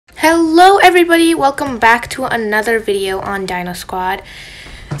Hello everybody, welcome back to another video on Dino Squad.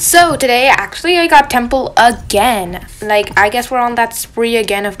 So today actually I got temple again. Like I guess we're on that spree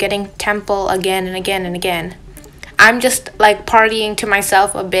again of getting temple again and again and again. I'm just like partying to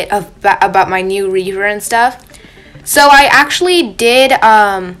myself a bit about my new Reaver and stuff. So I actually did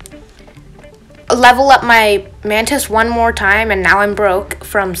level up my mantis one more time, and now I'm broke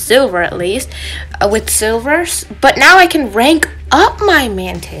from silver at least with silvers, but now I can rank up my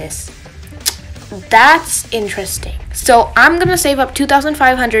mantis. That's interesting. So I'm gonna save up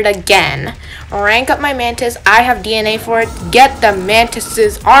 2,500 again, rank up my mantis. I have DNA for it, get the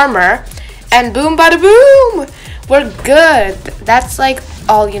mantis's armor, and boom bada boom, we're good. That's like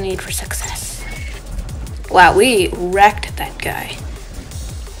all you need for success. Wow, we wrecked that guy.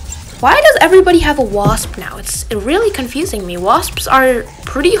 Why does everybody have a wasp now? It's really confusing me. Wasps are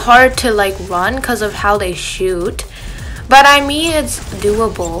pretty hard to like run because of how they shoot. But I mean, it's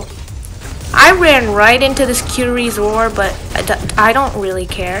doable. I ran right into this Curie's roar, but I don't really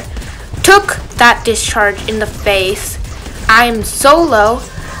care. Took that discharge in the face. I'm solo,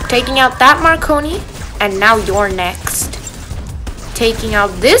 taking out that Marconi, and now you're next. Taking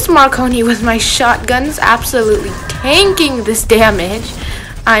out this Marconi with my shotguns, absolutely tanking this damage.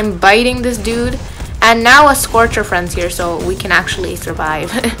 I'm biting this dude, and now a Scorcher friend's here, so we can actually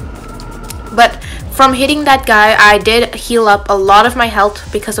survive. But from hitting that guy, I did heal up a lot of my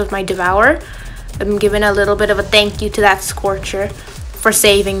health because of my Devour. I'm giving a little bit of a thank you to that Scorcher for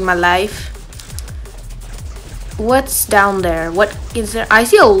saving my life. What's down there? What is there? I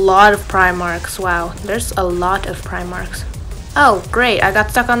see a lot of Primarchs. Wow, there's a lot of Primarchs. Oh, great, I got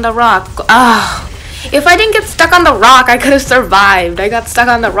stuck on the rock. Ah. If I didn't get stuck on the rock, I could have survived. I got stuck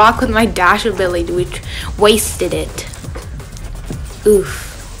on the rock with my dash ability, which wasted it. Oof.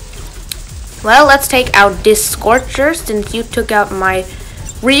 Well, let's take out this Scorcher since you took out my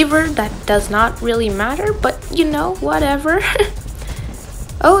Reaver. That does not really matter, but you know, whatever.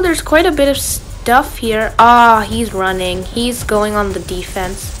 Oh, there's quite a bit of stuff here. Ah, he's running. He's going on the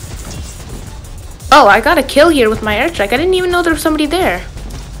defense. Oh, I got a kill here with my airstrike. I didn't even know there was somebody there.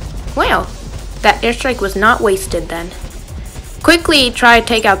 Wow. That airstrike was not wasted then. Quickly try to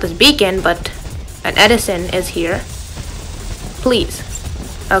take out this beacon, but an Edison is here. Please.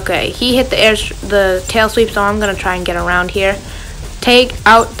 Okay, he hit the tail sweep, so I'm gonna try and get around here. Take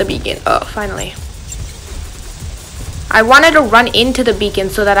out the beacon. Oh, finally. I wanted to run into the beacon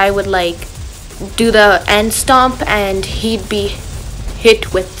so that I would like do the end stomp and he'd be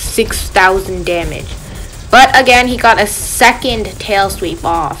hit with 6,000 damage. But again, he got a second tail sweep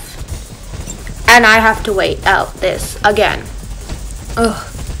off. And I have to wait out this again. Ugh.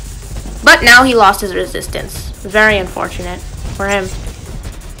 But now he lost his resistance. Very unfortunate for him.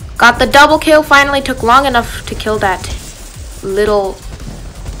 Got the double kill. Finally took long enough to kill that little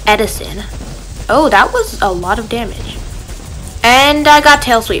Edison. Oh, that was a lot of damage. And I got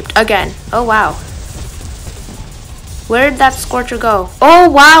tail sweeped again. Oh, wow. Where'd that Scorcher go? Oh,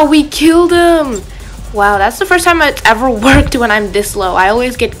 wow, we killed him. Wow, that's the first time it's ever worked when I'm this low. I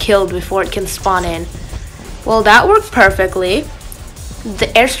always get killed before it can spawn in. Well, that worked perfectly.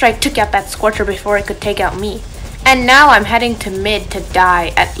 The airstrike took out that Scorcher before it could take out me. And now I'm heading to mid to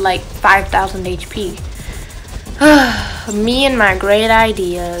die at like 5,000 HP. Me and my great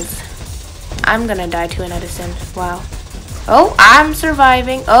ideas. I'm gonna die to an Edison. Wow. Oh, I'm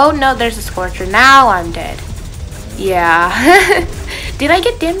surviving. Oh no, there's a Scorcher. Now I'm dead. Yeah. Did I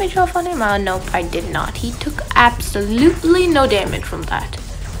get damage off on him? Nope, I did not. He took absolutely no damage from that.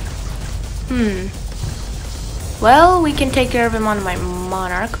 Well, we can take care of him on my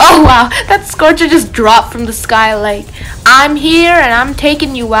Monarch. Oh, wow. That Scorcher just dropped from the sky like, I'm here and I'm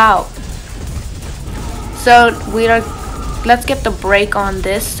taking you out. So, let's get the break on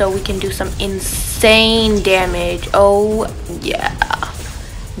this so we can do some insane damage. Oh, yeah.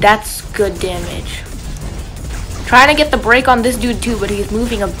 That's good damage. Trying to get the break on this dude too, but he's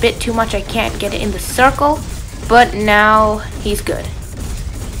moving a bit too much. I can't get it in the circle, but now he's good.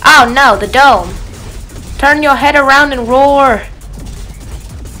 Oh no, the dome. Turn your head around and roar.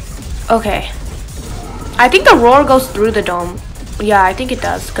 Okay. I think the roar goes through the dome. Yeah, I think it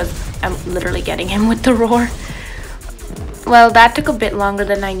does because I'm literally getting him with the roar. Well, that took a bit longer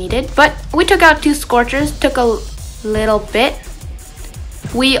than I needed, but we took out two Scorchers. Took a little bit.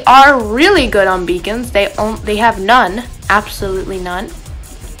 We are really good on beacons. They have none. Absolutely none.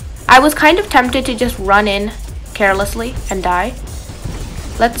 I was kind of tempted to just run in carelessly and die.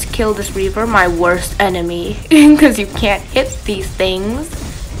 Let's kill this Reaver, my worst enemy. Because you can't hit these things.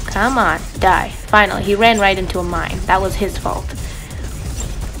 Come on, die. Finally, he ran right into a mine. That was his fault.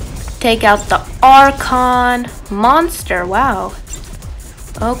 Take out the Archon monster. Wow.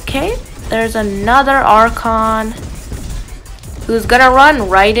 Okay, there's another Archon who's gonna run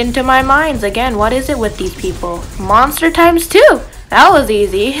right into my mines again. What is it with these people? Monster times 2. That was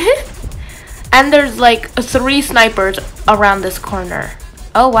easy. And there's like 3 snipers around this corner.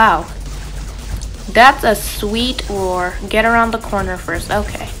 Oh wow. That's a sweet roar. Get around the corner first.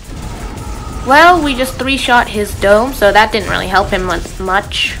 Okay. Well, we just 3-shot his dome, so that didn't really help him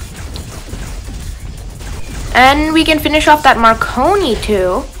much. And we can finish off that Marconi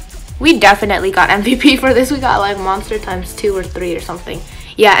too. We definitely got MVP for this. We got like monster times 2 or 3 or something.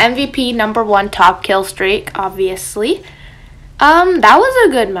 Yeah, MVP #1 top kill streak, obviously. That was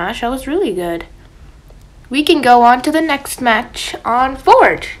a good match. That was really good. We can go on to the next match on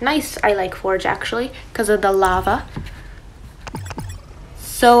Forge. Nice. I like Forge actually because of the lava.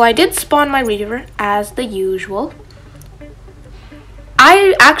 So I did spawn my Reaver as the usual.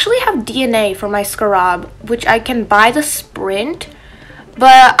 I actually have DNA for my Squadl, which I can buy the sprint,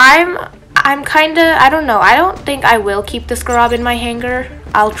 but I'm kinda, I don't know. I don't think I will keep the Squadl in my hangar.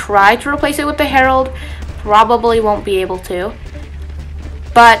 I'll try to replace it with the Herald. Probably won't be able to.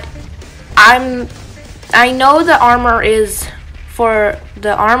 But I know the armor is, for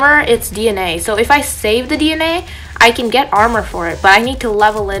the armor, it's DNA. So if I save the DNA, I can get armor for it, but I need to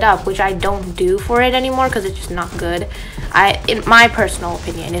level it up, which I don't do for it anymore because it's just not good. In my personal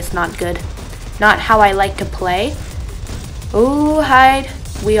opinion, it's not good. Not how I like to play. Ooh, hide.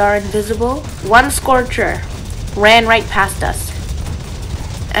 We are invisible. One Scorcher ran right past us.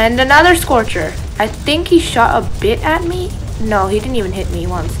 And another Scorcher. I think he shot a bit at me. No, he didn't even hit me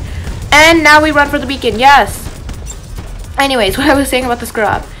once. And now we run for the beacon. Yes. Anyways, what I was saying about the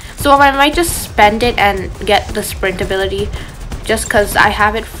Squadl. So I might just spend it and get the sprint ability just because I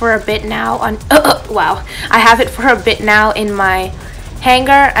have it for a bit now on wow. I have it for a bit now in my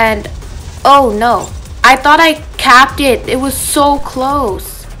hangar, and oh no. I thought I capped it. It was so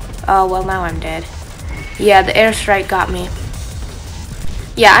close. Oh well, now I'm dead. Yeah, the airstrike got me.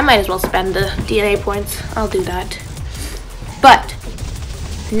 Yeah, I might as well spend the DNA points. I'll do that. But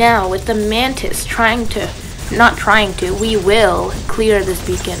now with the Mantis we will clear this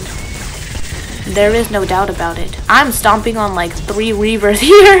beacon. There is no doubt about it. I'm stomping on like 3 Reavers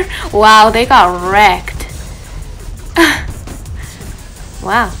here. Wow, they got wrecked.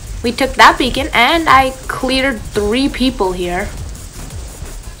 Wow, we took that beacon and I cleared 3 people here.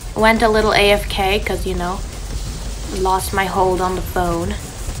 Went a little AFK because, you know, lost my hold on the phone.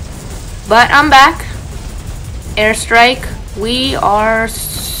 But I'm back. Airstrike. We are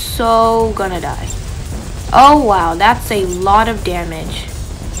so gonna die. Oh wow, that's a lot of damage.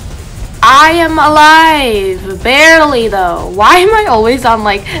 I am alive! Barely though. Why am I always on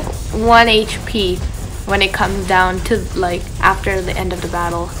like 1 HP when it comes down to like after the end of the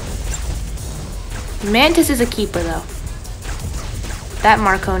battle? Mantis is a keeper though. That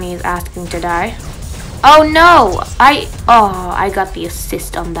Marconi is asking to die. Oh no! I got the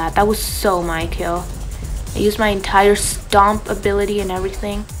assist on that. That was so my kill. I used my entire stomp ability and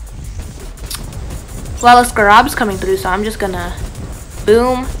everything. Well, a Squadl's coming through, so I'm just gonna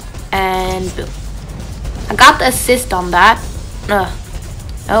boom and boom. I got the assist on that.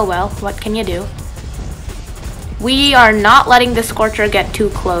 Oh well, what can you do? We are not letting the Scorcher get too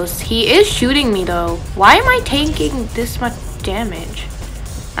close. He is shooting me though. Why am I taking this much damage?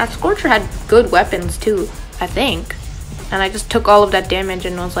 That Scorcher had good weapons too, I think. And I just took all of that damage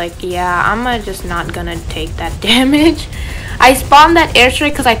and was like, yeah, I'm just not gonna take that damage. I spawned that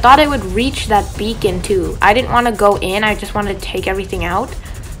airstrike because I thought it would reach that beacon too. I didn't want to go in, I just wanted to take everything out.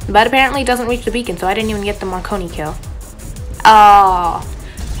 But apparently it doesn't reach the beacon, so I didn't even get the Marconi kill. Oh,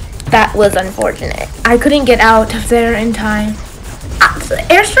 that was unfortunate. I couldn't get out of there in time. The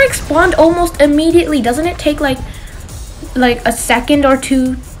airstrike spawned almost immediately. Doesn't it take like a second or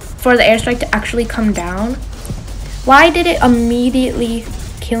 2 for the airstrike to actually come down? Why did it immediately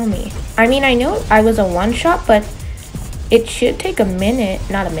kill me? I mean, I know I was a one-shot, but it should take a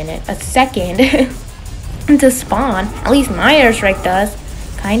second to spawn. At least my airstrike does.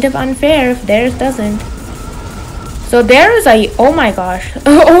 Kind of unfair if theirs doesn't. So there is a, oh my gosh.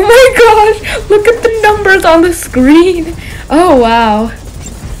 Oh my gosh, look at the numbers on the screen. Oh wow.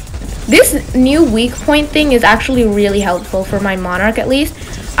 This new weak point thing is actually really helpful for my Monarch at least.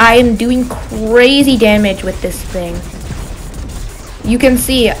 I am doing crazy damage with this thing. You can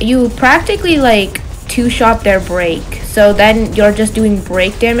see, you practically like 2-shot their break. So then you're just doing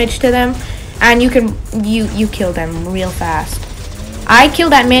break damage to them. And you kill them real fast. I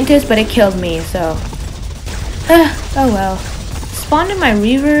killed that Mantis, but it killed me, so. Oh well. Spawned in my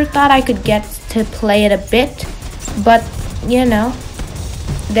Reaver, thought I could get to play it a bit. But, you know,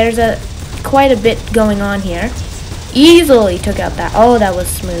 there's quite a bit going on here. Easily took out that. Oh, that was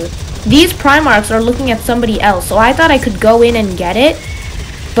smooth. These Primarchs are looking at somebody else, so I thought I could go in and get it.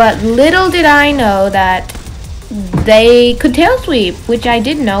 But little did I know that they could tail sweep, which I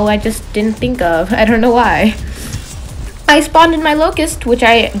did know, I just didn't think of. I don't know why. I spawned in my Locust, which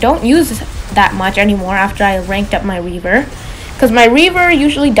I don't use that much anymore after I ranked up my Reaver. Because my Reaver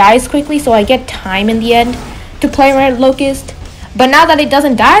usually dies quickly, so I get time in the end to play my Locust. But now that it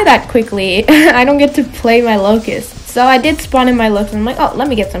doesn't die that quickly, I don't get to play my Locust. So I did spawn in my Locust, and I'm like, oh, let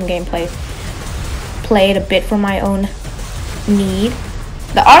me get some gameplay. Play it a bit for my own need.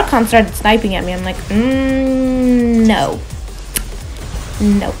 The Archon started sniping at me. I'm like, no.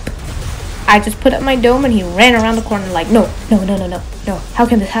 Nope. I just put up my dome and he ran around the corner like, no. How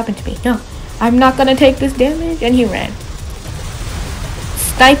can this happen to me? No, I'm not gonna take this damage. And he ran.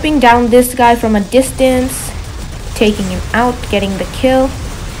 Sniping down this guy from a distance. Taking him out, getting the kill.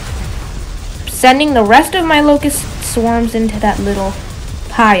 Sending the rest of my Locust swarms into that little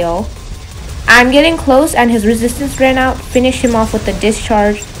pile. I'm getting close and his resistance ran out. Finish him off with the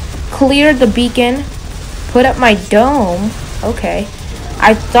discharge. Cleared the beacon. Put up my dome. Okay.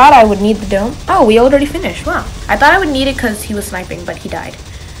 I thought I would need the dome. Oh, we already finished. Wow. I thought I would need it because he was sniping, but he died.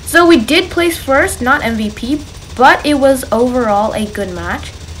 So we did place first, not MVP, but it was overall a good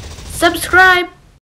match. Subscribe.